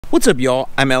What's up, y'all?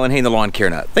 I'm Allyn Hane, the Lawn Care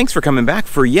Nut. Thanks for coming back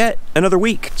for yet another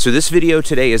week. So this video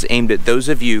today is aimed at those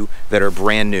of you that are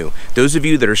brand new. Those of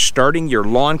you that are starting your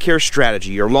lawn care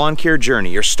strategy, your lawn care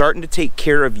journey. You're starting to take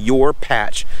care of your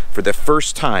patch for the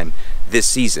first time this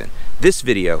season. This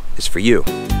video is for you.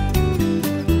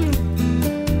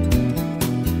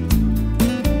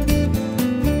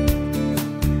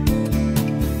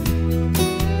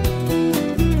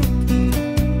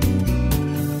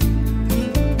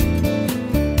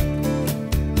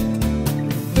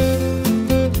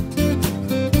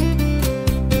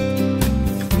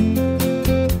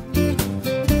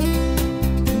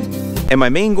 And my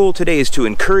main goal today is to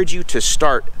encourage you to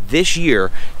start this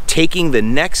year taking the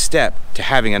next step to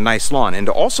having a nice lawn, and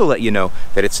to also let you know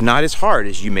that it's not as hard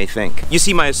as you may think. You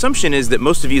see, my assumption is that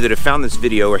most of you that have found this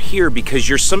video are here because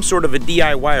you're some sort of a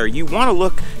DIYer. You want to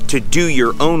look to do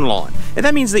your own lawn. And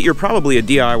that means that you're probably a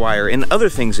DIYer in other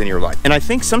things in your life. And I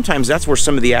think sometimes that's where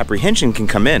some of the apprehension can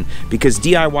come in, because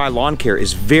DIY lawn care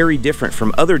is very different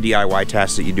from other DIY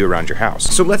tasks that you do around your house.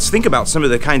 So let's think about some of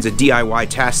the kinds of DIY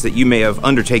tasks that you may have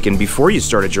undertaken before you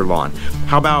started your lawn.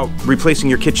 How about replacing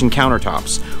your kitchen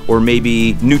countertops, or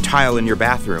maybe new tile in your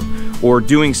bathroom, or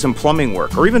doing some plumbing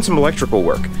work, or even some electrical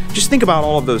work? Just think about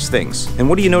all of those things, and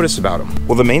what do you notice about them?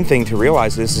 Well, the main thing to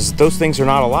realize is those things are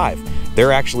not alive.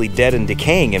 They're actually dead and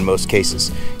decaying in most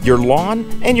cases. Your lawn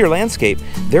and your landscape,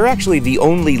 they're actually the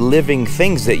only living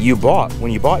things that you bought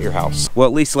when you bought your house. Well,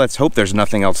 at least let's hope there's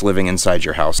nothing else living inside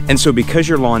your house. And so because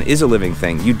your lawn is a living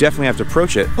thing, you definitely have to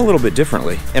approach it a little bit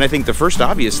differently. And I think the first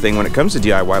obvious thing when it comes to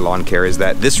DIY lawn care is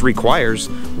that this requires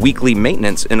weekly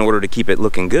maintenance in order to keep it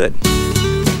looking good.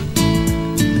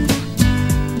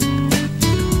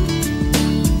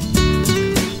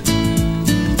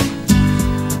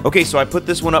 Okay, so I put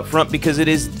this one up front because it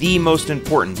is the most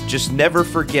important. Just never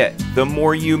forget, the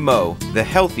more you mow, the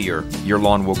healthier your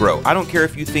lawn will grow. I don't care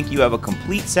if you think you have a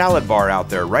complete salad bar out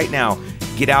there right now,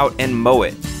 get out and mow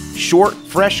it. Short,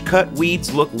 fresh cut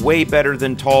weeds look way better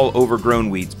than tall, overgrown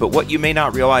weeds, but what you may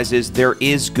not realize is there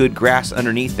is good grass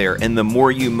underneath there, and the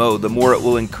more you mow, the more it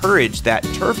will encourage that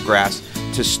turf grass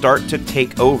to start to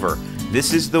take over.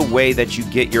 This is the way that you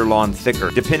get your lawn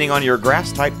thicker. Depending on your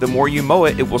grass type, the more you mow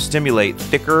it, it will stimulate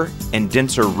thicker and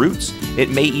denser roots. It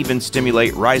may even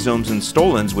stimulate rhizomes and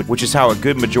stolons, which is how a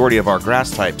good majority of our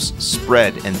grass types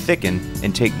spread and thicken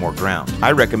and take more ground.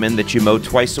 I recommend that you mow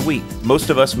twice a week. Most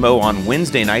of us mow on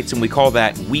Wednesday nights, and we call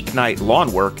that weeknight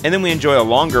lawn work, and then we enjoy a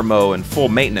longer mow and full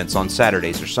maintenance on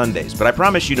Saturdays or Sundays. But I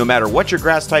promise you, no matter what your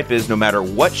grass type is, no matter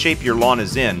what shape your lawn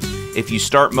is in, if you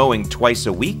start mowing twice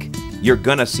a week, you're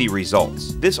gonna see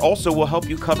results. This also will help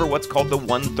you cover what's called the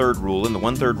 1/3 rule, and the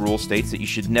 1/3 rule states that you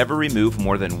should never remove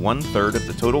more than 1/3 of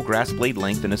the total grass blade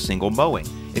length in a single mowing.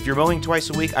 If you're mowing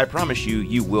twice a week, I promise you,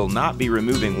 you will not be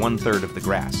removing 1/3 of the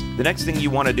grass. The next thing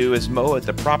you want to do is mow at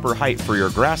the proper height for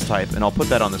your grass type, and I'll put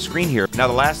that on the screen here. Now,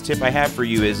 the last tip I have for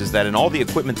you is that in all the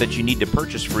equipment that you need to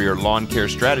purchase for your lawn care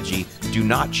strategy, do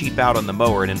not cheap out on the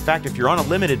mower. And in fact, if you're on a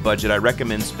limited budget, I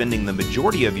recommend spending the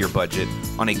majority of your budget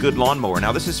on a good lawnmower.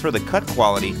 Now, this is for the cut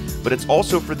quality, but it's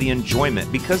also for the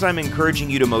enjoyment. Because I'm encouraging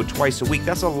you to mow twice a week,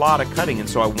 that's a lot of cutting, and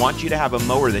so I want you to have a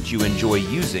mower that you enjoy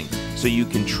using, so you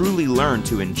can truly learn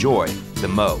to enjoy the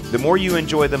mow. The more you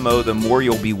enjoy the mow, the more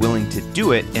you'll be willing to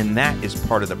do it, and that is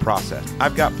part of the process.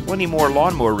 I've got plenty more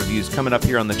lawnmower reviews coming up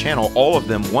here on the channel, all of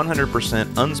them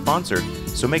 100% unsponsored,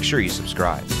 so make sure you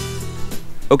subscribe.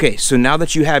 Okay, so now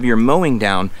that you have your mowing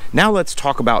down, now let's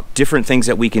talk about different things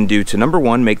that we can do to, number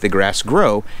one, make the grass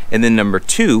grow, and then number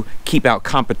two, keep out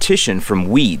competition from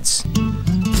weeds.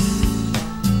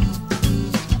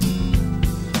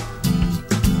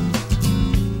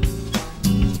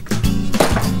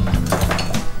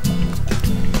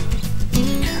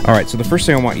 All right, so the first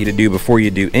thing I want you to do before you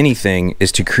do anything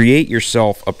is to create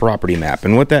yourself a property map.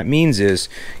 And what that means is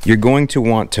you're going to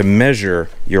want to measure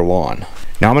your lawn.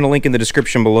 Now, I'm going to link in the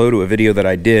description below to a video that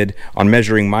I did on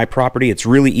measuring my property. It's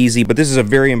really easy, but this is a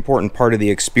very important part of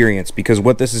the experience, because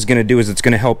what this is going to do is it's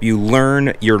going to help you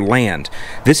learn your land.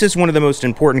 This is one of the most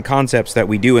important concepts that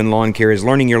we do in lawn care, is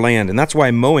learning your land, and that's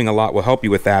why mowing a lot will help you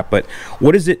with that. But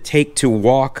what does it take to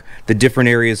walk the different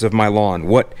areas of my lawn?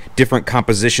 What different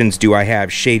compositions do I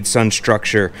have? Shade, sun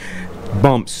structure,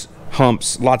 bumps,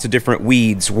 humps, lots of different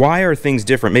weeds. Why are things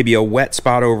different? Maybe a wet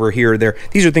spot over here or there.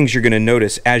 These are things you're going to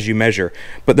notice as you measure.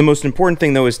 But the most important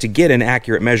thing though is to get an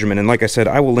accurate measurement. And like I said,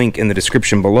 I will link in the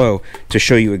description below to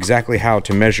show you exactly how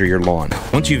to measure your lawn.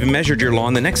 Once you've measured your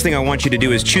lawn, the next thing I want you to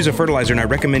do is choose a fertilizer, and I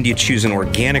recommend you choose an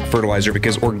organic fertilizer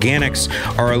because organics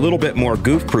are a little bit more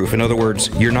goof-proof. In other words,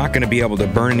 you're not going to be able to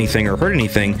burn anything or hurt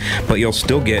anything, but you'll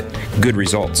still get good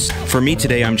results. For me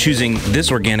today, I'm choosing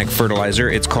this organic fertilizer.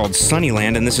 It's called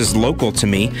Sunnyland, and this is local to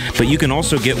me, but you can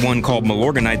also get one called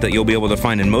Milorganite that you'll be able to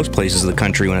find in most places of the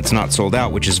country when it's not sold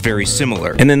out, which is very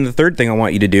similar. And then the third thing I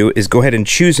want you to do is go ahead and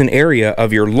choose an area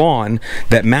of your lawn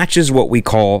that matches what we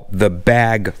call the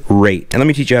bag rate. And let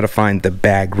me teach you how to find the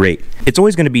bag rate. It's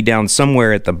always going to be down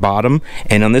somewhere at the bottom,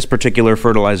 and on this particular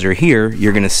fertilizer here,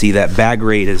 you're going to see that bag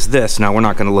rate is this. Now we're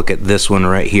not going to look at this one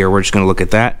right here, we're just going to look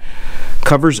at that.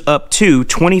 Covers up to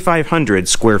 2,500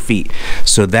 square feet.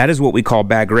 So that is what we call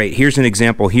bag rate. Here's an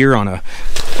example here on a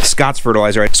Scott's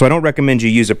fertilizer. So I don't recommend you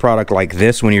use a product like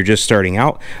this when you're just starting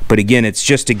out, but again, it's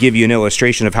just to give you an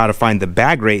illustration of how to find the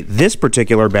bag rate. This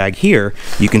particular bag here,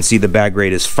 you can see the bag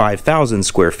rate is 5,000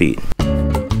 square feet.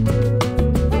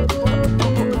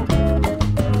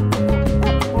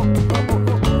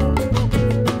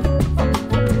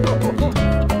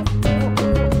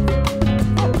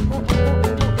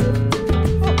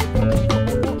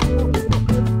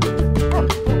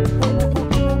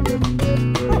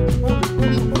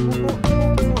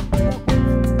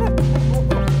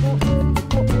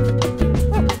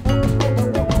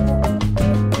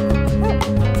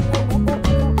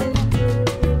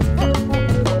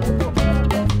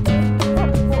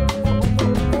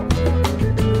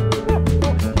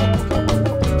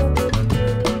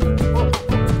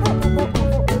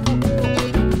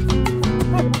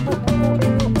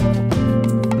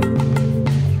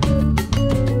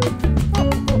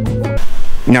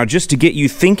 Now, just to get you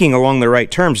thinking along the right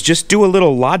terms, just do a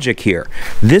little logic here.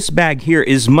 This bag here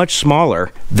is much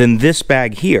smaller than this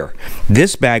bag here.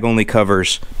 This bag only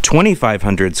covers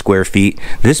 2,500 square feet.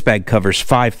 This bag covers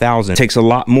 5,000. It takes a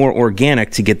lot more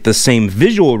organic to get the same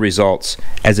visual results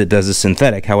as it does a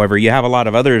synthetic. However, you have a lot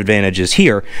of other advantages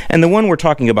here, and the one we're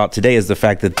talking about today is the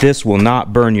fact that this will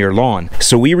not burn your lawn.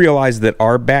 So we realize that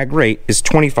our bag rate is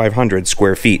 2,500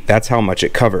 square feet. That's how much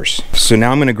it covers. So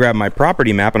now I'm going to grab my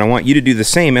property map, and I want you to do the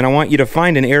same, and I want you to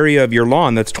find an area of your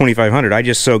lawn that's 2,500. I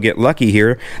just so get lucky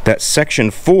here that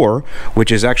section 4,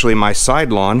 which is actually my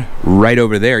side lawn right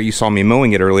over there. You saw me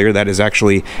mowing it earlier. That is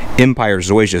actually Empire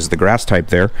Zoysias, the grass type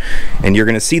there. And you're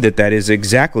going to see that that is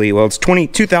exactly, well, it's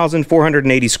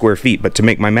 22,480 square feet. But to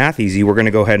make my math easy, we're going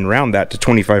to go ahead and round that to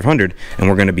 2,500, and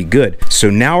we're going to be good. So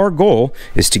now our goal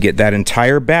is to get that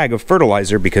entire bag of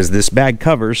fertilizer, because this bag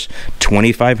covers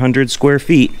 2,500 square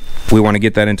feet. We want to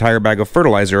get that entire bag of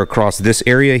fertilizer across this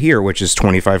area here, which is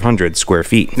 2,500 square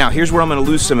feet. Now, here's where I'm going to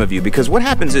lose some of you, because what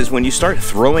happens is when you start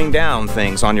throwing down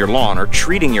things on your lawn, or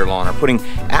treating your lawn, or putting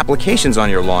applications on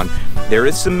your lawn, there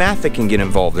is some math that can get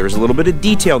involved. There's a little bit of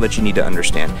detail that you need to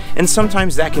understand, and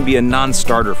sometimes that can be a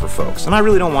non-starter for folks, and I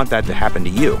really don't want that to happen to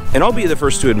you. And I'll be the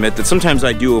first to admit that sometimes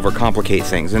I do overcomplicate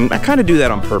things, and I kind of do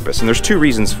that on purpose, and there's two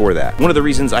reasons for that. One of the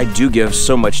reasons I do give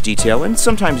so much detail and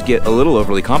sometimes get a little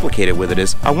overly complicated with it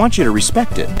is I want you to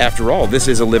respect it. After all, this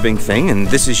is a living thing, and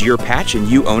this is your patch, and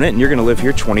you own it, and you're going to live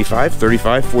here 25,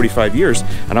 35, 45 years,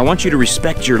 and I want you to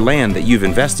respect your land that you've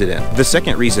invested in. The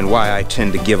second reason why I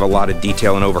tend to give a lot of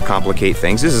detail and overcomplicate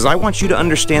things is I want you to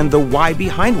understand the why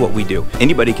behind what we do.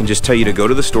 Anybody can just tell you to go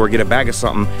to the store, get a bag of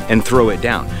something, and throw it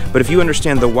down. But if you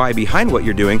understand the why behind what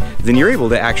you're doing, then you're able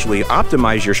to actually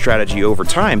optimize your strategy over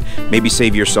time, maybe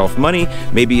save yourself money,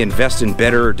 maybe invest in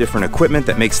better or different equipment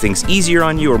that makes things easier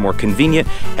on you or more convenient,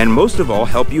 and most of all,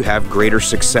 help you have greater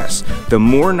success. The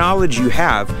more knowledge you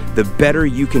have, the better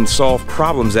you can solve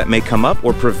problems that may come up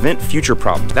or prevent future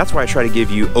problems. That's why I try to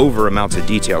give you over amounts of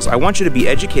details. I want you to be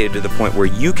educated to the point where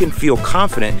you can feel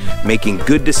confident making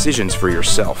good decisions for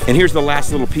yourself. And here's the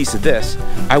last little piece of this.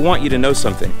 I want you to know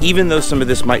something. Even though some of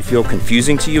this might feel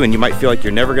confusing to you and you might feel like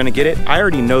you're never going to get it, I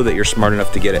already know that you're smart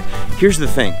enough to get it. Here's the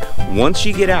thing. Once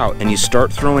you get out and you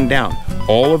start throwing down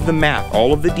all of the math,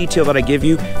 all of the detail that I give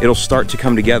you, it'll start to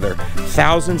come together.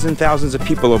 Thousands and thousands of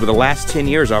people over the last 10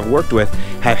 years I've worked with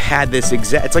have had this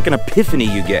exact, it's like an epiphany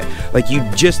you get. Like you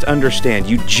just understand,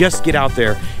 you just get out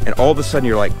there and all of a sudden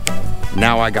you're like,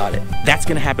 now I got it. That's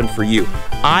gonna happen for you.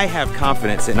 I have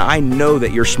confidence and I know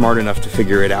that you're smart enough to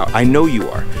figure it out. I know you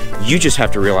are. You just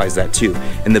have to realize that too.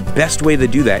 And the best way to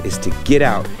do that is to get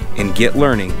out and get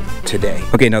learning today.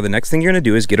 Okay, now the next thing you're gonna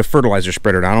do is get a fertilizer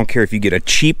spreader. Now, I don't care if you get a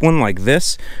cheap one like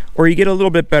this, or you get a little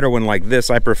bit better one like this.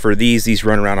 I prefer these. These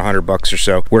run around 100 bucks or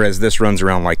so, whereas this runs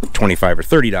around like $25 or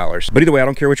 $30. But either way, I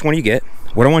don't care which one you get.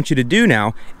 What I want you to do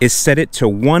now is set it to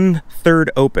 1/3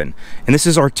 open. And this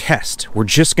is our test. We're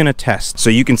just gonna test. So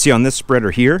you can see on this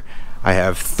spreader here, I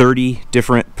have 30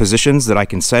 different positions that I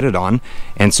can set it on.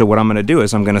 And so what I'm gonna do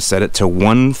is I'm gonna set it to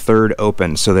 1/3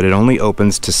 open so that it only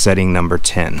opens to setting number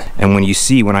 10. And when you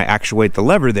see, when I actuate the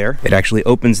lever there, it actually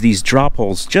opens these drop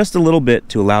holes just a little bit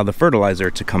to allow the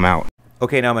fertilizer to come out.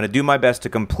 Okay, now I'm gonna do my best to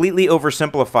completely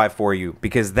oversimplify for you,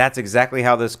 because that's exactly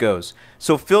how this goes.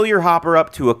 So fill your hopper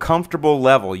up to a comfortable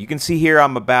level. You can see here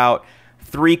I'm about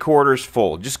 3/4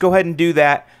 full. Just go ahead and do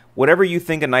that. Whatever you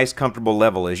think a nice comfortable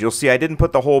level is. You'll see I didn't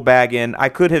put the whole bag in. I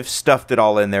could have stuffed it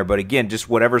all in there, but again, just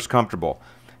whatever's comfortable.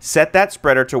 Set that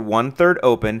spreader to 1/3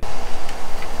 open.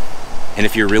 And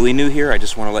if you're really new here, I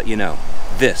just want to let you know,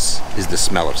 this is the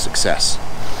smell of success.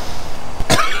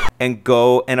 And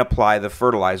go and apply the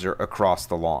fertilizer across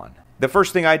the lawn. The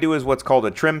first thing I do is what's called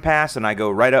a trim pass, and I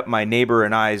go right up my neighbor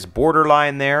and I's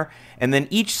borderline there, and then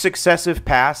each successive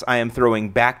pass I am throwing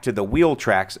back to the wheel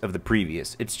tracks of the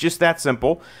previous. It's just that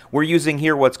simple. We're using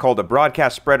here what's called a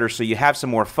broadcast spreader, so you have some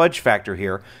more fudge factor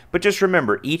here, but just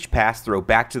remember, each pass throw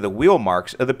back to the wheel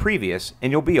marks of the previous,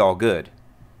 and you'll be all good.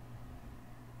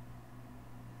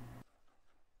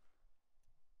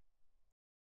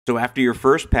 So after your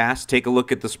first pass, take a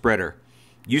look at the spreader.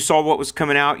 You saw what was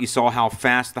coming out, you saw how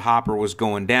fast the hopper was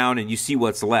going down, and you see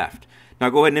what's left. Now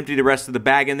go ahead and empty the rest of the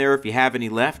bag in there if you have any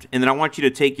left, and then I want you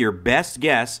to take your best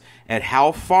guess at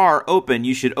how far open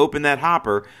you should open that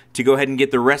hopper to go ahead and get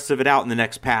the rest of it out in the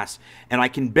next pass. And I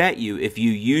can bet you, if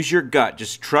you use your gut,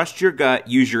 just trust your gut,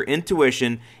 use your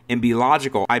intuition, and be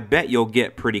logical, I bet you'll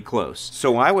get pretty close.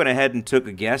 So I went ahead and took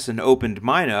a guess and opened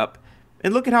mine up,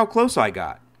 and look at how close I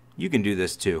got. You can do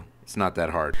this too. It's not that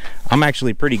hard. I'm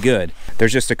actually pretty good.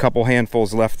 There's just a couple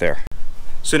handfuls left there.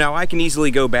 So now I can easily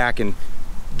go back and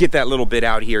get that little bit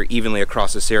out here evenly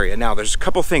across this area. Now there's a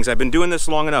couple things. I've been doing this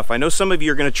long enough. I know some of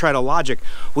you are going to try to logic,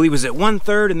 well, he was at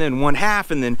 1/3 and then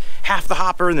 1/2 and then half the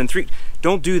hopper and then 3.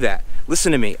 Don't do that.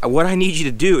 Listen to me. What I need you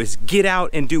to do is get out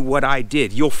and do what I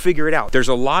did. You'll figure it out. There's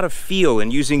a lot of feel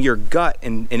and using your gut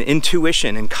and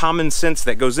intuition and common sense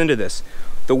that goes into this.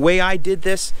 The way I did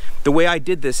this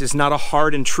is not a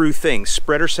hard and true thing.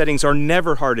 Spreader settings are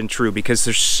never hard and true because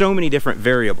there's so many different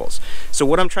variables. So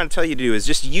what I'm trying to tell you to do is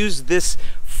just use this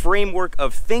framework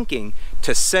of thinking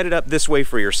to set it up this way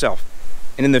for yourself.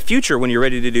 And in the future, when you're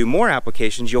ready to do more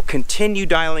applications, you'll continue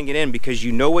dialing it in because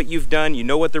you know what you've done, you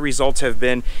know what the results have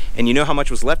been, and you know how much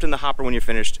was left in the hopper when you're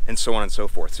finished, and so on and so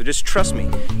forth. So just trust me.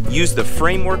 Use the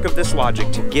framework of this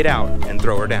logic to get out and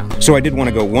throw her down. So I did want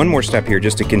to go one more step here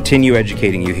just to continue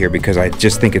educating you here because I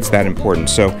just think it's that important.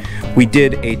 So we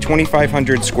did a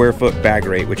 2,500 square foot bag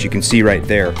rate, which you can see right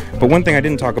there. But one thing I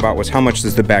didn't talk about was how much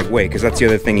does the bag weigh, because that's the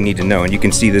other thing you need to know. And you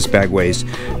can see this bag weighs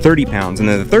 30 pounds. And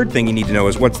then the third thing you need to know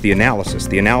is what's the analysis.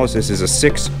 The analysis is a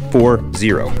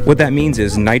 6-4-0. What that means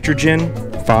is nitrogen,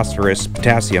 phosphorus,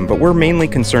 potassium, but we're mainly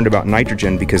concerned about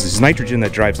nitrogen because it's nitrogen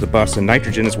that drives the bus, and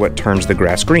nitrogen is what turns the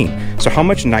grass green. So how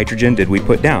much nitrogen did we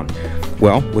put down?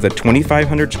 Well, with a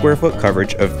 2,500 square foot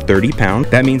coverage of 30 pounds,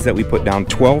 that means that we put down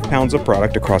 12 pounds of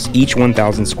product across each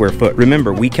 1,000 square foot.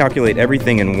 Remember, we calculate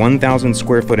everything in 1,000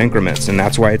 square foot increments, and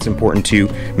that's why it's important to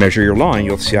measure your lawn.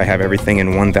 You'll see I have everything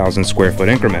in 1,000 square foot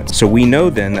increments. So we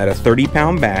know then that a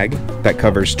 30-pound bag that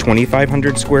covers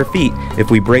 2,500 square feet,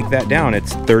 if we break that down,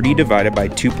 it's 30 divided by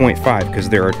 2.5 because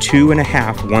there are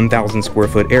 2.5 1,000 square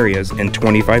foot areas in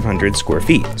 2,500 square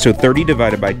feet. So 30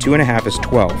 divided by 2.5 is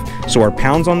 12. So our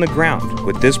pounds on the ground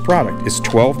with this product is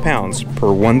 12 pounds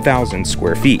per 1,000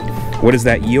 square feet. What does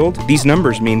that yield? These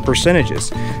numbers mean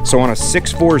percentages. So on a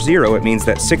 6-4-0, it means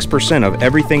that 6% of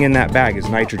everything in that bag is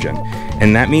nitrogen.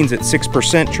 And that means that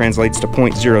 6% translates to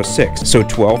 0.06. So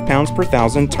 12 pounds per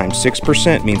 1,000 times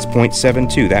 6% means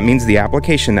 0.72. That means the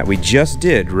application that we just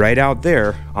did right out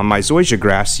there on my zoysia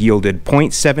grass yielded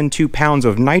 0.72 pounds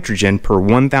of nitrogen per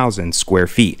 1,000 square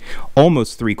feet,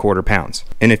 almost 3/4 pounds.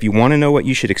 And if you want to know what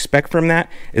you should expect from that,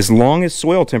 as long as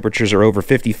soil temperatures are over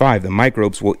 55, the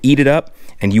microbes will eat it up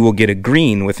and you will get a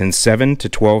green within 7 to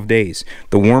 12 days.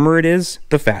 The warmer it is,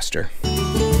 the faster.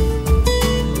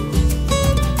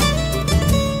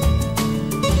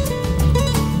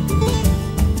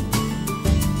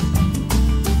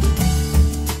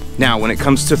 Now, when it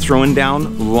comes to throwing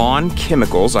down lawn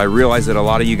chemicals, I realize that a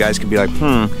lot of you guys could be like,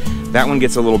 that one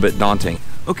gets a little bit daunting.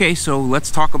 Okay, so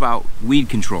let's talk about weed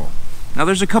control. Now,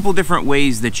 there's a couple different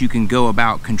ways that you can go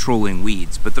about controlling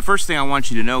weeds, but the first thing I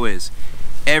want you to know is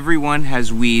Everyone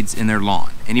has weeds in their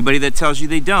lawn. Anybody that tells you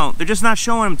they don't, they're just not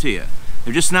showing them to you.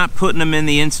 They're just not putting them in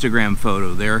the Instagram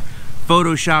photo. They're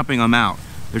photoshopping them out.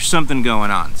 There's something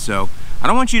going on. So I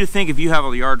don't want you to think if you have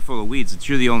a yard full of weeds that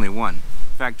you're the only one.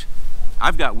 In fact,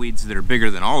 I've got weeds that are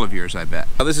bigger than all of yours, I bet.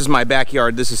 Now, this is my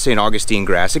backyard. This is St. Augustine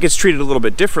grass. It gets treated a little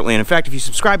bit differently. And in fact, if you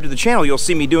subscribe to the channel, you'll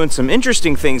see me doing some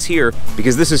interesting things here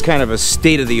because this is kind of a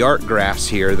state-of-the-art grass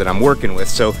here that I'm working with.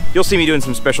 So you'll see me doing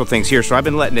some special things here. So I've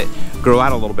been letting it grow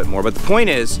out a little bit more. But the point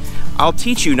is, I'll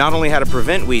teach you not only how to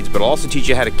prevent weeds, but I'll also teach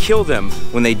you how to kill them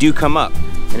when they do come up.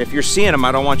 And if you're seeing them,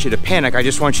 I don't want you to panic. I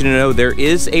just want you to know there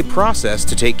is a process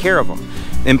to take care of them.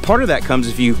 And part of that comes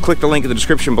if you click the link in the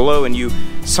description below and you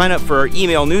sign up for our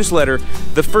email newsletter.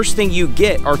 The first thing you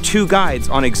get are 2 guides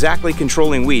on exactly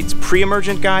controlling weeds,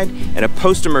 pre-emergent guide and a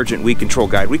post-emergent weed control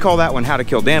guide. We call that one How to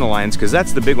Kill Dandelions because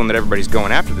that's the big one that everybody's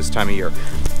going after this time of year.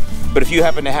 But if you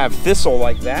happen to have thistle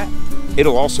like that,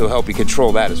 it'll also help you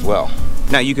control that as well.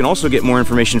 Now, you can also get more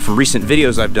information from recent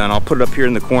videos I've done. I'll put it up here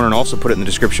in the corner and also put it in the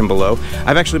description below.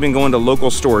 I've actually been going to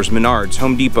local stores, Menards,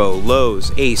 Home Depot,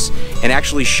 Lowe's, Ace, and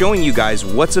actually showing you guys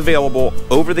what's available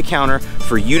over the counter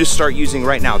for you to start using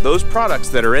right now. Those products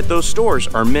that are at those stores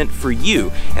are meant for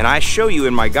you, and I show you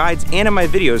in my guides and in my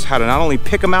videos how to not only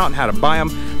pick them out and how to buy them,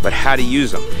 but how to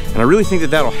use them. And I really think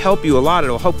that that'll help you a lot.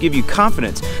 It'll help give you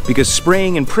confidence because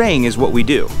spraying and praying is what we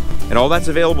do. And all that's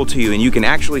available to you, and you can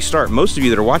actually start, most of you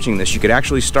that are watching this, you could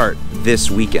actually start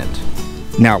this weekend.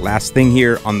 Now, last thing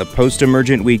here on the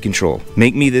post-emergent weed control,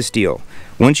 make me this deal.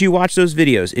 Once you watch those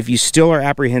videos, if you still are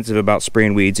apprehensive about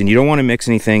spraying weeds and you don't want to mix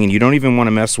anything and you don't even want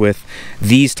to mess with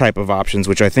these type of options,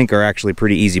 which I think are actually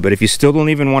pretty easy, but if you still don't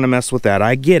even want to mess with that,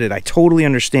 I get it, I totally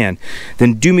understand,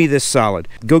 then do me this solid.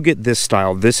 Go get this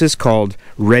style. This is called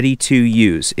Ready to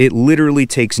Use. It literally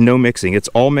takes no mixing. It's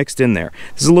all mixed in there.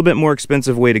 This is a little bit more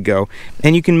expensive way to go,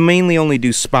 and you can mainly only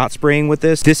do spot spraying with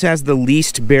this. This has the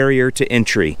least barrier to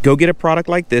entry. Go get a product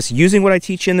like this using what I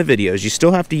teach you in the videos. You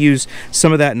still have to use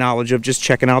some of that knowledge of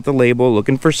just checking out the label,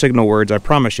 looking for signal words. I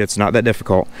promise you it's not that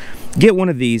difficult. Get one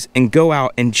of these and go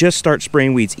out and just start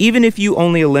spraying weeds. Even if you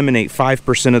only eliminate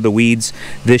 5% of the weeds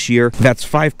this year, that's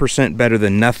 5% better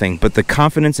than nothing, but the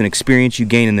confidence and experience you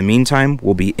gain in the meantime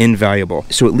will be invaluable.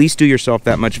 So at least do yourself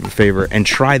that much of a favor and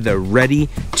try the Ready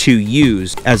to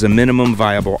Use as a minimum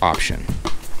viable option.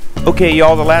 Okay,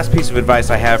 y'all, the last piece of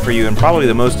advice I have for you, and probably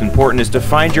the most important, is to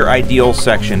find your ideal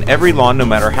section. Every lawn, no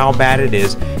matter how bad it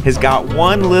is, has got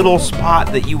one little spot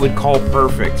that you would call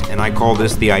perfect, and I call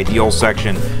this the ideal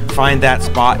section. Find that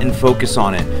spot and focus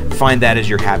on it. Find that as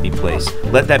your happy place.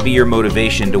 Let that be your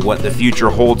motivation to what the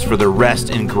future holds for the rest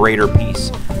and greater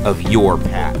piece of your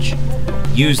patch.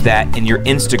 Use that in your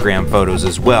Instagram photos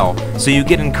as well, so you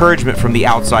get encouragement from the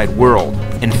outside world,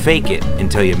 and fake it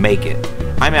until you make it.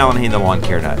 I'm Allyn Hane, the Lawn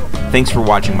Care Nut. Thanks for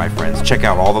watching, my friends. Check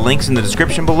out all the links in the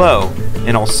description below,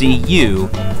 and I'll see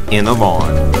you in the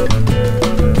lawn.